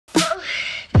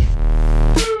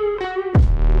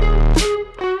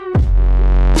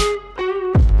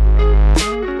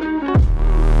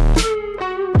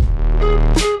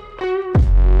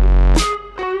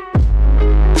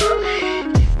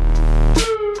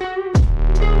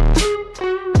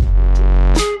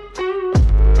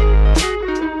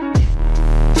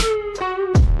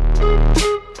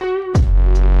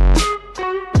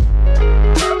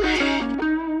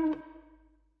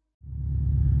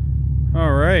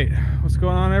right, what's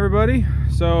going on, everybody?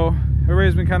 So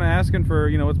everybody's been kind of asking for,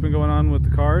 what's been going on with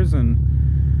the cars, and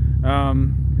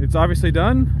it's obviously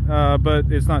done,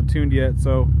 but it's not tuned yet.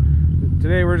 So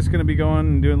today we're just going to be going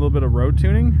and doing a little bit of road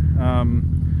tuning. I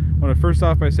want to first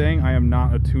off by saying I am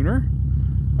not a tuner.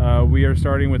 We are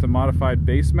starting with a modified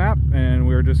base map, and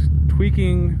we're just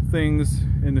tweaking things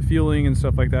in the fueling and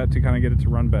stuff like that to kind of get it to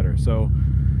run better. So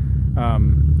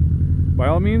by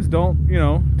all means,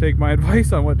 don't take my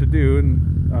advice on what to do in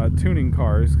tuning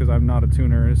cars, because I'm not a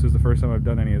tuner. This is the first time I've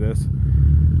done any of this,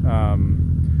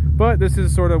 but this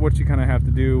is sort of what you kind of have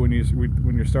to do when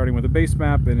you're starting with a base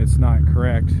map and it's not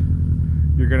correct.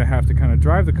 You're going to have to kind of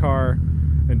drive the car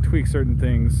and tweak certain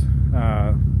things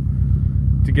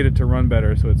to get it to run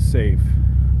better so it's safe,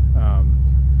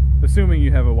 assuming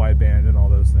you have a wide band and all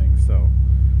those things. So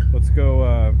let's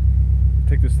go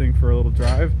take this thing for a little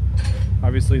drive.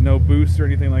 Obviously no boost or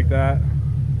anything like that,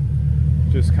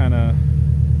 just kind of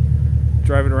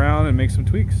drive it around and make some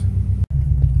tweaks.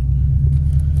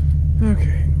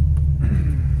 Okay.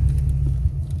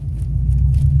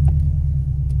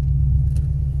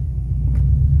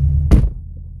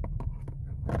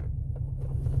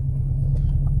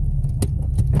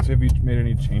 So have you made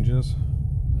any changes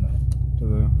to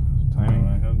the timing?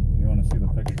 I have. You want to see the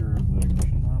picture of the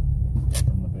ignition map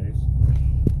from the base?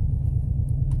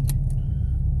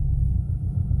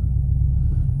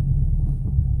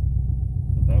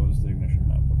 So that was the ignition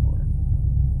map before.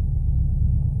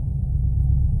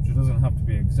 Which doesn't have to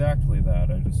be exactly that.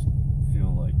 I just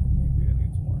feel like maybe it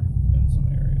needs more in some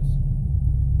areas,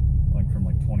 like from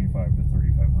like 25 to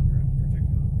 3500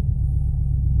 particularly.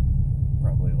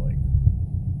 Probably like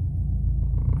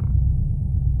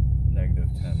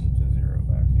 -10 to 0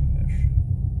 vacuum-ish.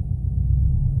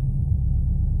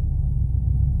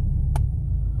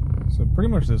 So pretty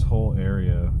much this whole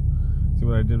area, see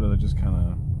what I did was I just kind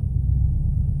of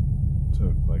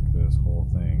took like this whole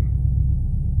thing.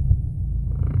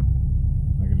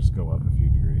 I could just go up a few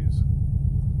degrees.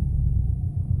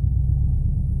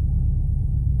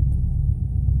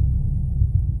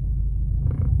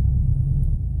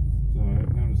 So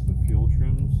I've noticed the fuel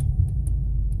trims.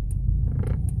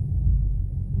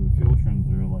 The fuel trims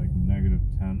are like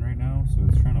 -10 right now, so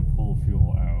it's trying to pull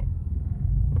fuel out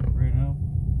right now.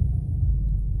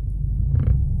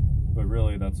 But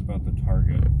really that's about the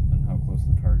target and how close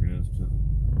the target is to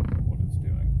what it's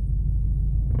doing.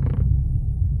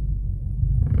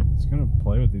 It's gonna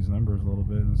play with these numbers a little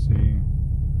bit and see.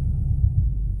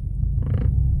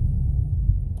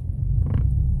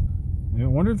 I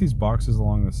wonder if these boxes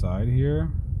along the side here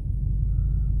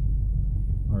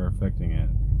are affecting it.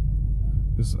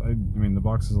 I mean, the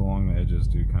boxes along the edges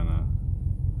do kind of,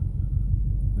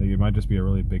 it might just be a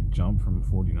really big jump from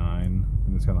 49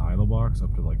 in this kind of idle box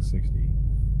up to like 60.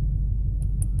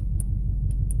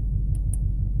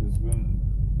 It's been,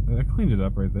 I cleaned it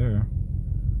up right there.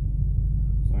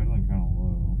 it's idling kind of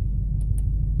low.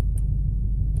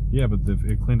 Yeah, but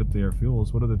it cleaned up the air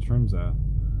fuels. What are the trims at?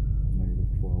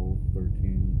 -12,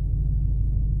 13.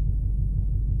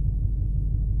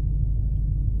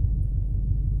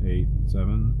 8,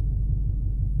 7.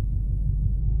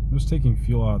 I'm just taking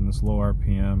fuel out in this low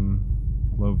RPM,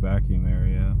 low vacuum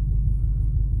area.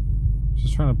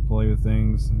 Just trying to play with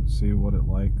things and see what it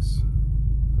likes,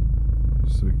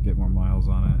 just so we can get more miles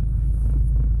on it.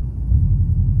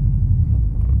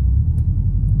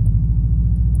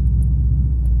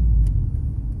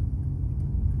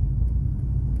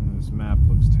 And this map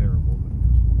looks terrible.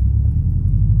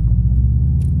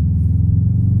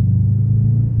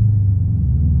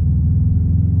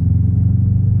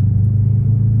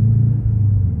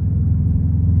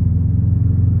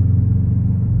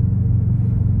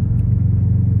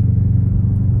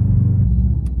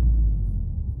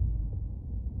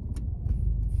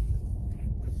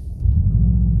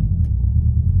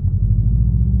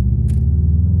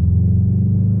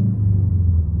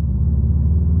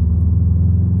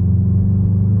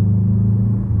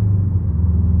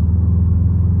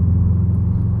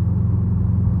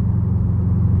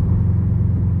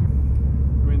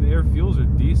 Fuels are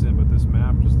decent, but this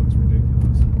map just looks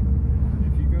ridiculous.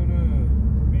 If you go to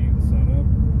main setup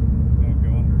and go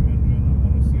under engine, I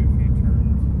want to see if he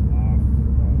turned off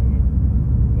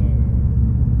the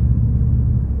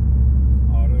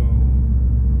auto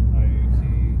IAT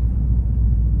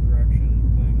correction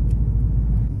thing.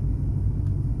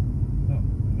 No,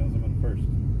 it knows I'm at first.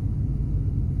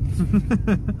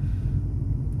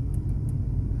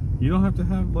 You don't have to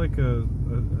have like a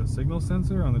signal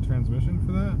sensor on the transmission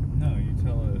for that? No, you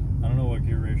tell it, I don't know what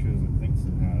gear ratios it thinks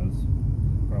it has,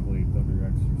 probably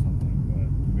WX or something, but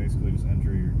you basically just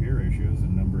enter your gear ratios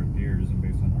and number of gears, and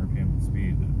based on RPM and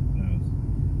speed, it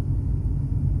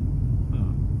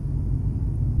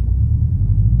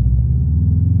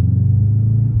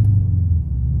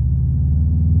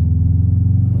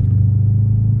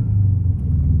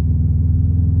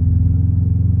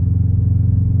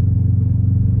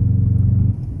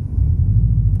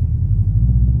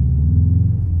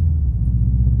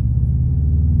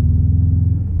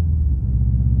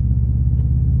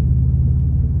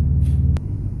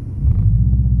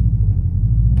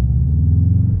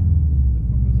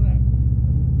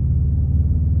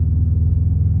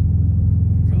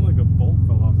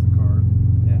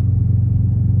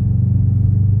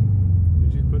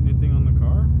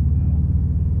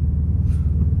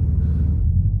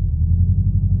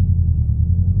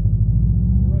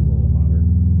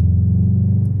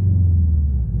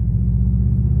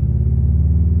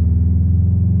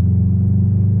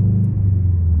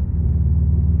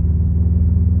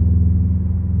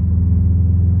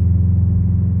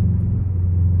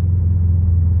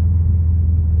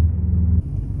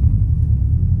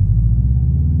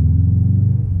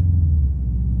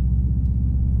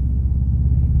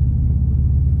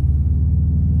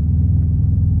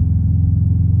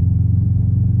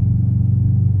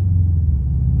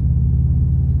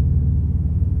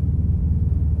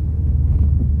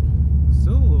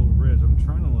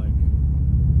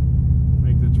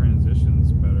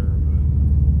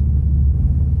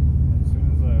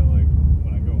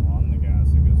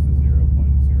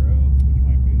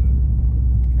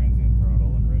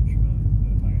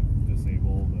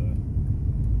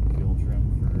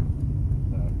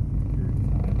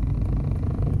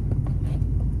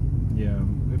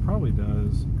probably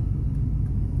does.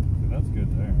 So that's good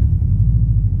there.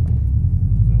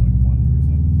 So like 1%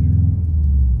 to 0.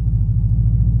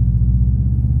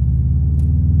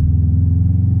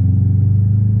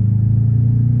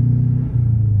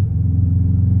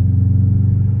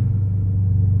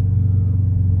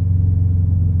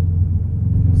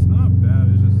 It's not bad,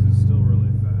 it's still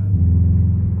really fat.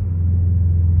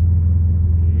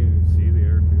 Can you see the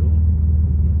air fuel?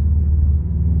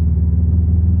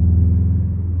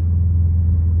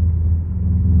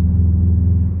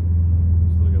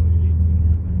 Just look at like 18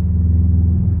 right there.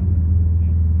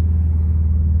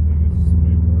 I think it's just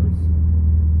way worse.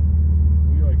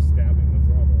 You're like stabbing the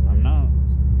throttle. Right? I'm not.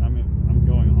 I mean, I'm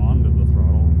going onto the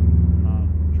throttle, not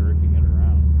jerking it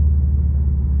around.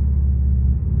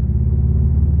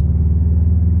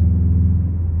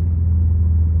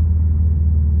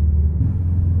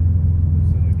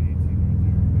 So like 18 right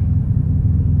there again.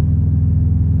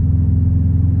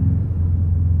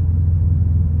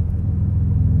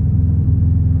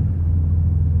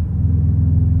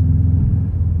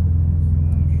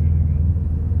 Oh shit again.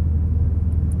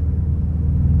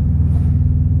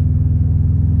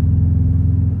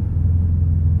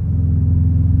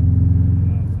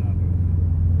 No, it's not doing it.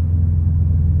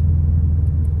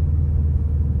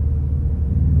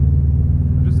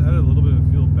 I just added a little bit of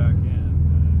fuel back in.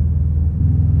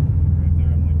 Right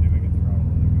there, I'm like giving it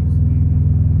throttle and it goes to 8.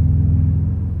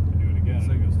 I do it again It's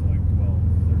and like- it goes to like 12,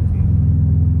 13.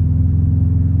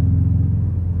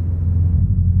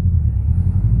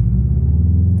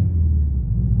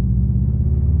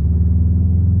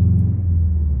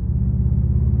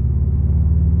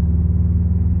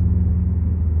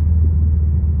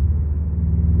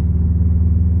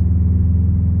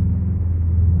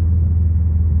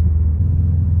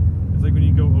 It's like when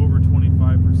you go over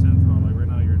 25% throttle. Like right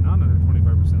now, you're not under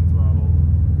 25% throttle.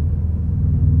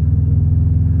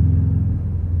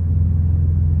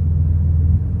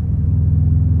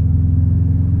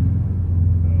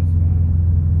 That was fine.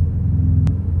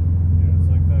 Yeah, it's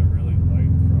like that really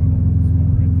light throttle spot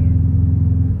right there.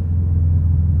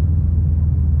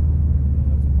 Oh,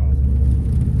 that's a possum.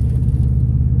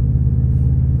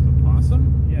 It's a possum?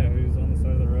 Yeah, he's on the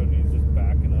side of the road and he's just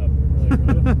backing up. We're like,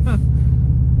 "Whoa."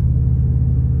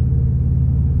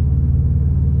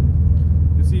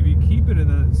 You see, if you keep it in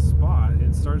that spot,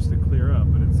 it starts to clear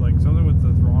up. But it's like something with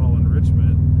the throttle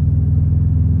enrichment.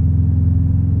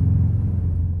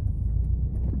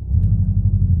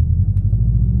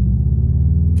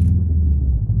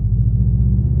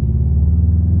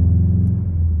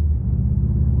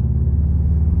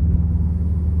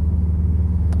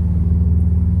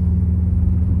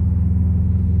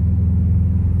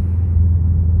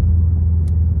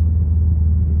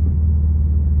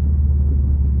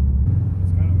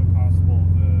 It's kind of impossible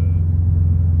to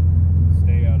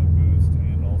stay out of boost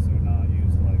and also not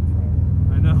use light throttle.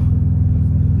 I know.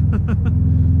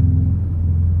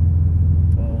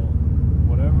 Well,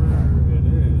 whatever it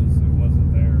is, it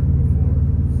wasn't there before.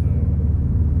 So,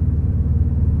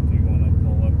 do you want to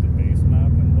pull up the base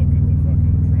map and look at the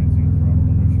fucking transient throttle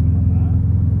enrichment on that?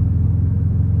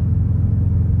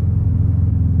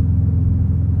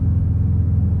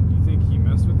 You think he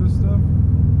messed with this stuff?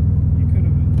 You could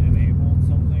have enabled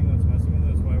something that's messing with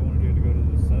it. That's why I wanted you to go to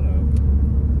the setup.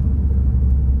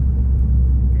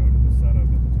 Go to the setup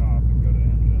at the top and go to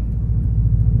engine.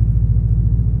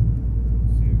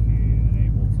 See if he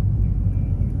enabled something that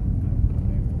I didn't have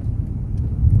enabled.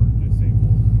 Or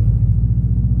disabled the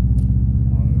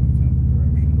auto temp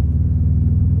correction.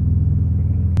 Go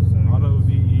down to settings. Auto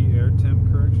VE air temp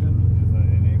correction. Is that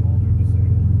enabled or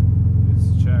disabled? It's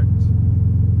checked.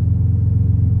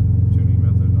 Tuning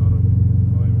method auto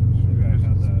volume. Maybe I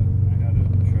had that. I had it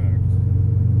checked.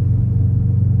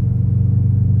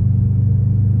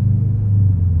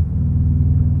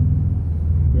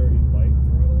 Very light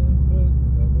throttle input.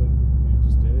 Is that what you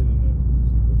just did, and it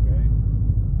seemed okay?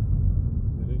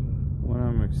 It didn't. When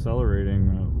I'm accelerating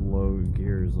at low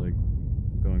gears, like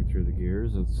going through the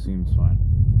gears, it seems fine.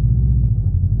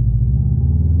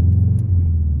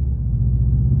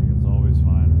 I think it's always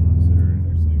fine in this area.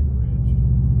 It's actually a bridge.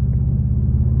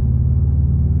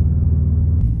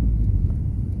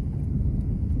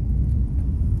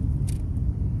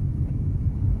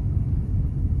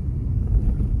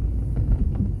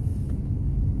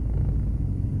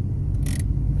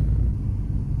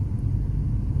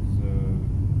 So,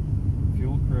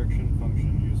 fuel correction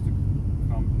function used to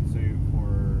compensate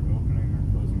for opening or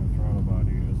closing the throttle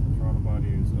body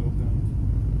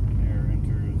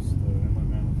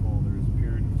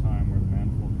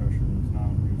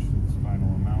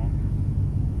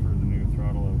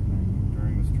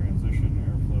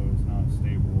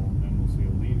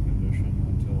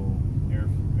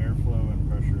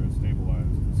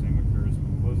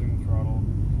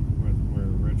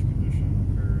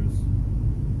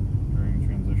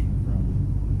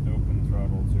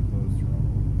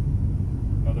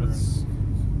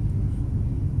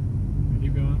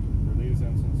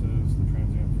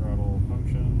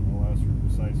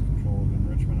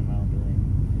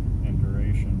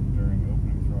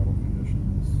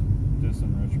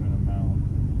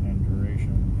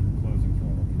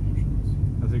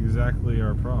exactly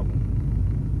our problem.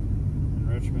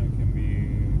 Enrichment can be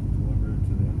delivered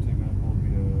to the intake manifold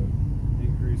via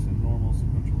increase in normal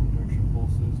sequential injection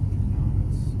pulses, which is known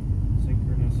as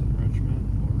synchronous enrichment,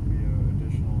 or via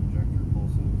additional injector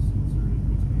pulses inserted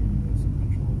between the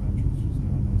sequential events, which is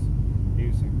known as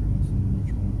asynchronous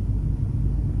enrichment.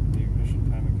 The ignition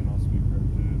timing can also be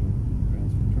corrected or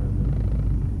advanced retarded.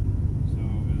 So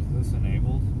is this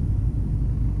enabled?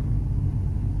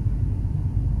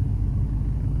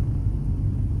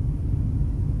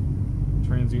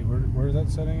 Transient, where is that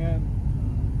setting at?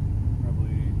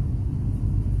 Probably,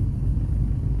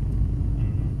 I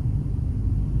don't know.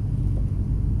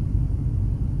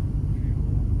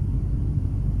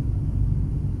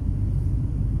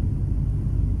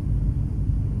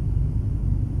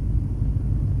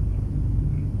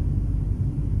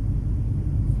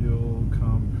 Fuel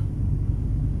comp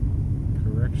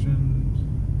correction.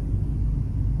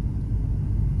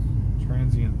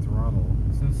 Transient throttle.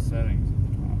 It says settings at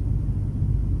the top.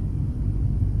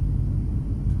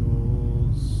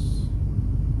 Tools.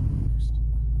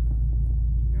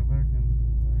 Go back into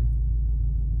there.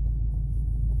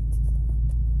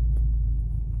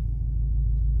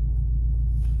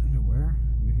 Into where?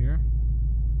 Into here?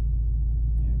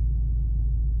 Yeah.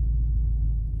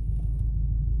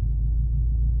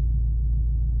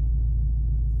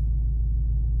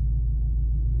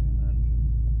 Maybe an engine.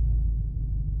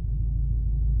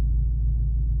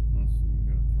 Let's see, you can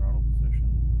go to throttle position,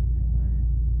 might be in there.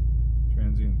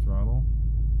 Transient throttle.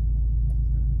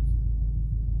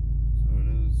 So it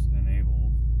is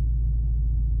enabled.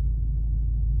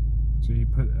 So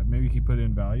maybe he put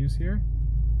in values here.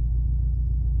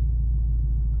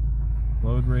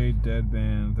 Load rate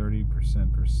deadband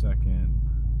 30% per second.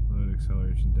 Load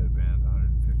acceleration deadband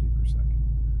 150 per second.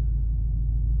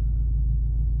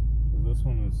 So this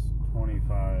one is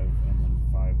 25 and then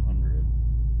 500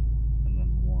 and then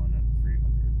 1 and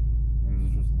 300. This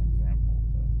is just an example.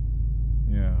 But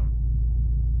Yeah.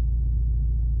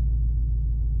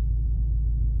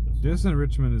 This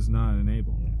enrichment is not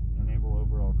enabled. yeah. Enable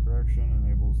overall correction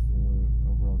enables the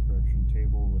overall correction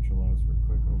table, which allows for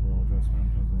quick overall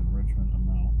adjustment of the enrichment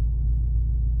amount.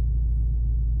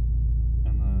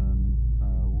 And then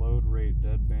load rate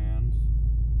deadband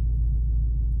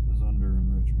is under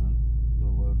enrichment. The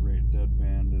load rate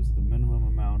deadband is the minimum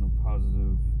amount of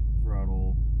positive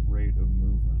throttle rate of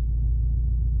movement.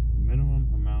 The minimum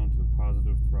amount of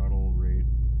positive throttle rate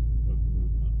of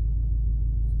movement.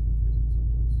 It's a confusing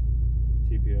sentence.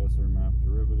 TPS or map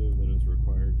derivative that is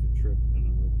required to trip an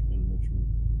enrichment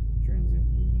transient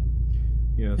event.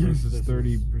 Yeah, so this is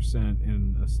 30%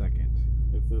 in a second.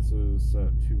 If this is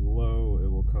set too low, it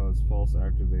will cause false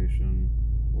activation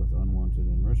with unwanted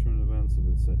enrichment events. If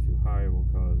it's set too high, it will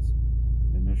cause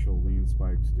initial lean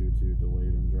spikes due to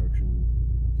delayed injection,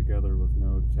 together with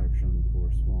no detection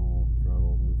for small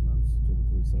throttle movements,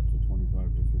 typically set to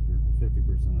 25 to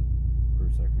 50% per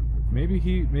second.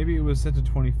 Maybe it was set to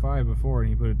 25 before and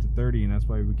he put it to 30, and that's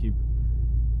why we keep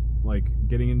like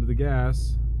getting into the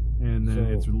gas, and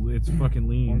then So, it's fucking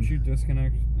lean. Why don't you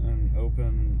disconnect and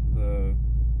open the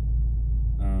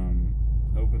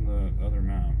other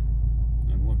map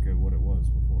and look at what it was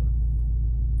before?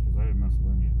 Because I didn't mess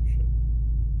with any of this shit.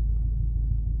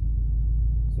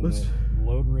 So the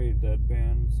load rate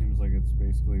deadband seems like it's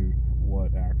basically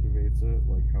what activates it,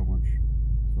 like how much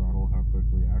throttle, how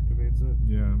quickly activates it.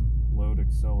 Yeah. Load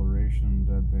acceleration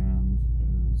deadband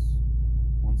is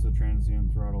once a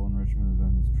transient throttle enrichment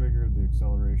event is triggered, the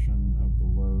acceleration of the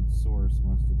load source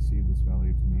must exceed this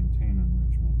value to maintain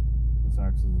enrichment. This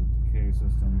acts as a decay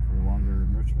system for longer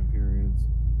enrichment periods.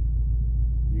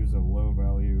 Use a low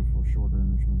value for shorter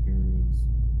enrichment periods.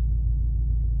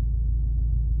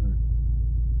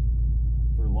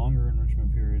 For longer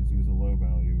enrichment periods, use a low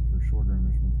value. For shorter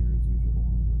enrichment periods, use a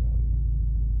longer value.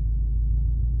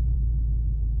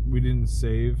 We didn't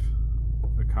save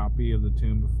a copy of the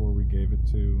tune before we gave it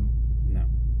to... No.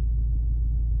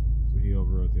 So he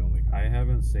overwrote the only copy. I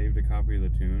haven't saved a copy of the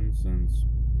tune since,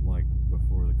 like,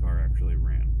 before the car actually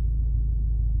ran.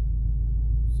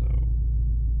 So,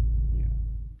 yeah.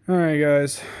 Alright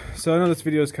guys, so I know this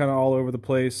video is kind of all over the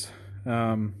place,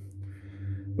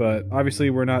 but obviously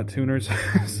we're not tuners,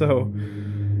 so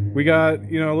we got,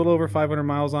 a little over 500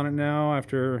 miles on it now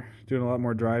after doing a lot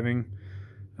more driving.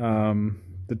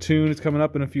 The tune is coming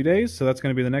up in a few days, so that's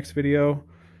going to be the next video,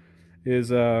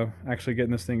 is actually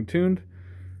getting this thing tuned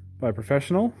by a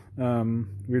professional.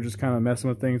 We were just kind of messing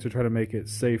with things to try to make it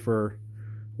safer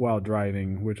while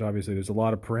driving, which obviously there's a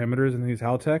lot of parameters in these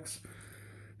Haltechs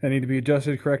that need to be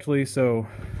adjusted correctly, so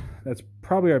that's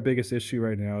probably our biggest issue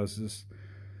right now, is just,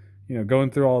 you know,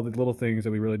 going through all the little things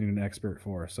that we really need an expert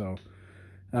for. So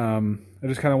I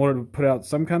just kind of wanted to put out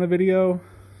some kind of video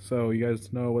so you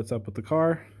guys know what's up with the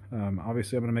car.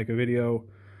 Obviously I'm going to make a video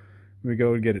when we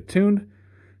go and get it tuned.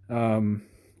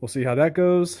 We'll see how that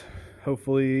goes.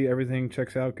 Hopefully everything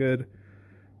checks out good.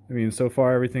 I mean, so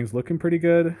far everything's looking pretty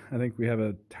good. I think we have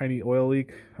a tiny oil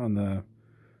leak on the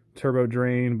turbo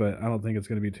drain, but I don't think it's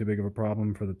going to be too big of a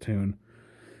problem for the tune.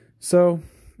 So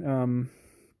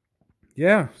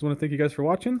yeah, just want to thank you guys for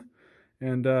watching,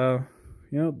 and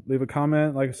you know, leave a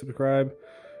comment, like, subscribe,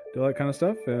 do all that kind of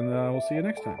stuff, and we'll see you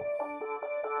next time.